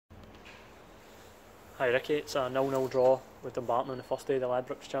Hi Ricky, it's a 0-0 draw with Dumbarton on the first day of the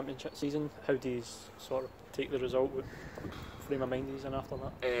Ladbrokes Championship season. How do you sort of take the result? What frame of mind are you in after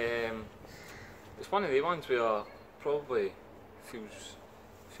that? It's one of the ones where probably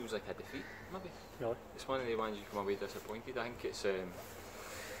feels like a defeat, maybe. Really? It's one of the ones you come away disappointed. I think it's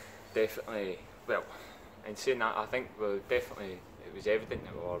definitely, well, in saying that, I think it was evident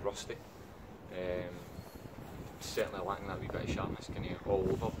that we were rusty. Certainly lacking that wee bit of sharpness kind of all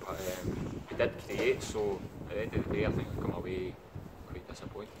over, but we did create, so at the end of the day I think we come away quite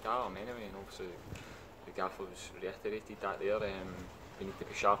disappointed at them anyway, and obviously the gaffer's reiterated that there. We need to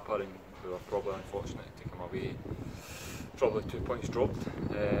be sharper, and we were probably unfortunate to come away probably 2 points dropped,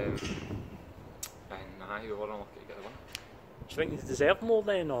 and we were unlucky to get the win. Do you think you deserve more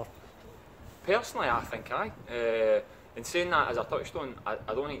then, or? Personally I think aye. In saying that, as I touched on, I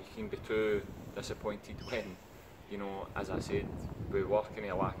don't think you can be too disappointed when, you know, as I said, we were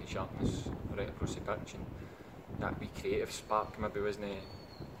kind of lacking sharpness right across the pitch, and that wee creative spark maybe wasn't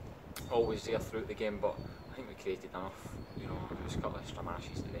always there throughout the game, but I think we created enough. You know, there was a couple of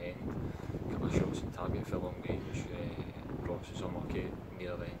stramashes at the end, a couple of shots on target for long range, Ross was unlucky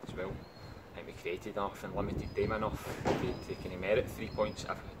near the end as well. I think we created enough and limited them enough to kind of merit 3 points if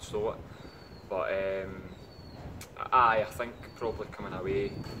we had stole it. But I think probably coming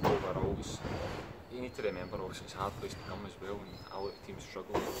away overall, you need to remember obviously it's a hard place to come as well, and a lot of teams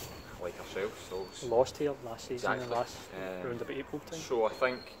struggle like ourselves. So lost here last season, exactly. and last round about April time. So I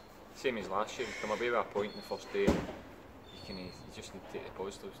think, same as last year, you come away with a point in the first day, and you just need to take the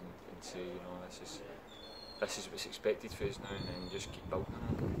positives and say, you know, this is what's expected for us now, and just keep building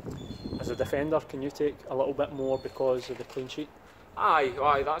on it. As a defender, can you take a little bit more because of the clean sheet?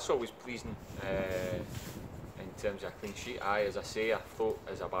 Aye, that's always pleasing. In terms of a clean sheet, as I say, I thought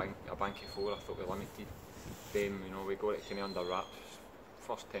as a bank of four, I thought we limited them. You know, we got it kind of under wraps.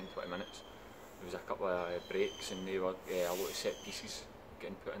 First 10-20 minutes, there was a couple of breaks, and they were a lot of set pieces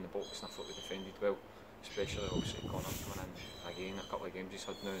getting put in the box, and I thought we defended well, especially obviously Connor coming in again. A couple of games he's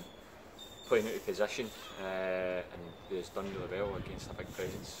had now playing out of position, and he's done really well against a big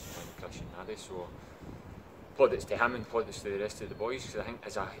presence in Christian Naddy. So plaudits to him and plaudits to the rest of the boys, because I think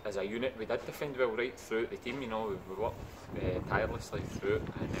as a unit we did defend well right throughout the team. You know, we worked tirelessly through it,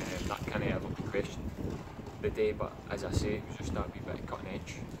 and that kind of looked a question the day. But as I say, it was just that wee bit of cutting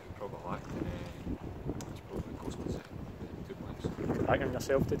edge that we probably lacked, and it's probably cost us 2 points. Back on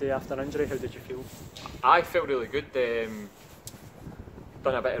yourself today after injury, how did you feel? I felt really good.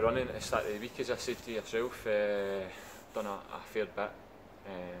 Done a bit of running at the start of the week, as I said to yourself. Done a fair bit.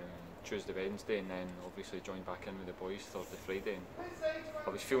 Tuesday, Wednesday, and then obviously joined back in with the boys Thursday, Friday, and I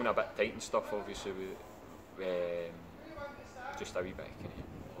was feeling a bit tight and stuff, obviously with just a wee bit kind of,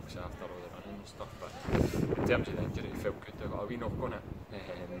 obviously after all the running and stuff, but in terms of the injury it felt good. I got a wee knock on it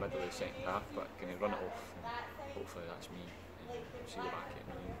in the middle of the second half, but can run it off, and hopefully that's me, see you back at it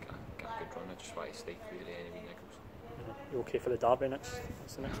and get a good run. I just want to stay clear of any wee niggles. You okay for the derby next?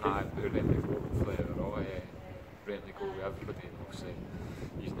 What's the next game? We're ready to go, hopefully we're all ready to go with everybody, and obviously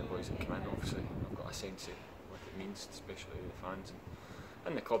using the boys that come in, obviously I've got a sense of what it means, especially the fans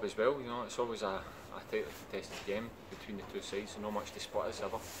and the club as well. You know, it's always a tightly contested game between the two sides, so not much to split us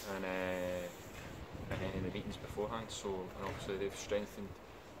ever, and any of the meetings beforehand. So, and obviously they've strengthened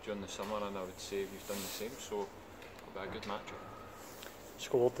during the summer, and I would say we've done the same. So it'll be a good match.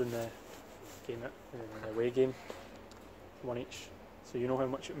 Scored in the game, in the away game, one each. So you know how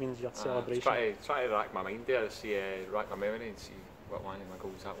much it means your celebration. Try to rack my mind there, rack my memory and see what one of my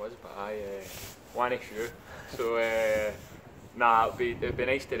goals that was, but one of few. So it'd be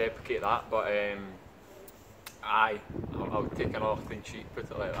nice to replicate that, but I'll take another clean sheet, put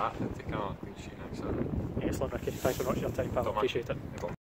it like that, and take another clean sheet next Saturday. Excellent, Ricky. Thanks very much for your time, pal. Appreciate it.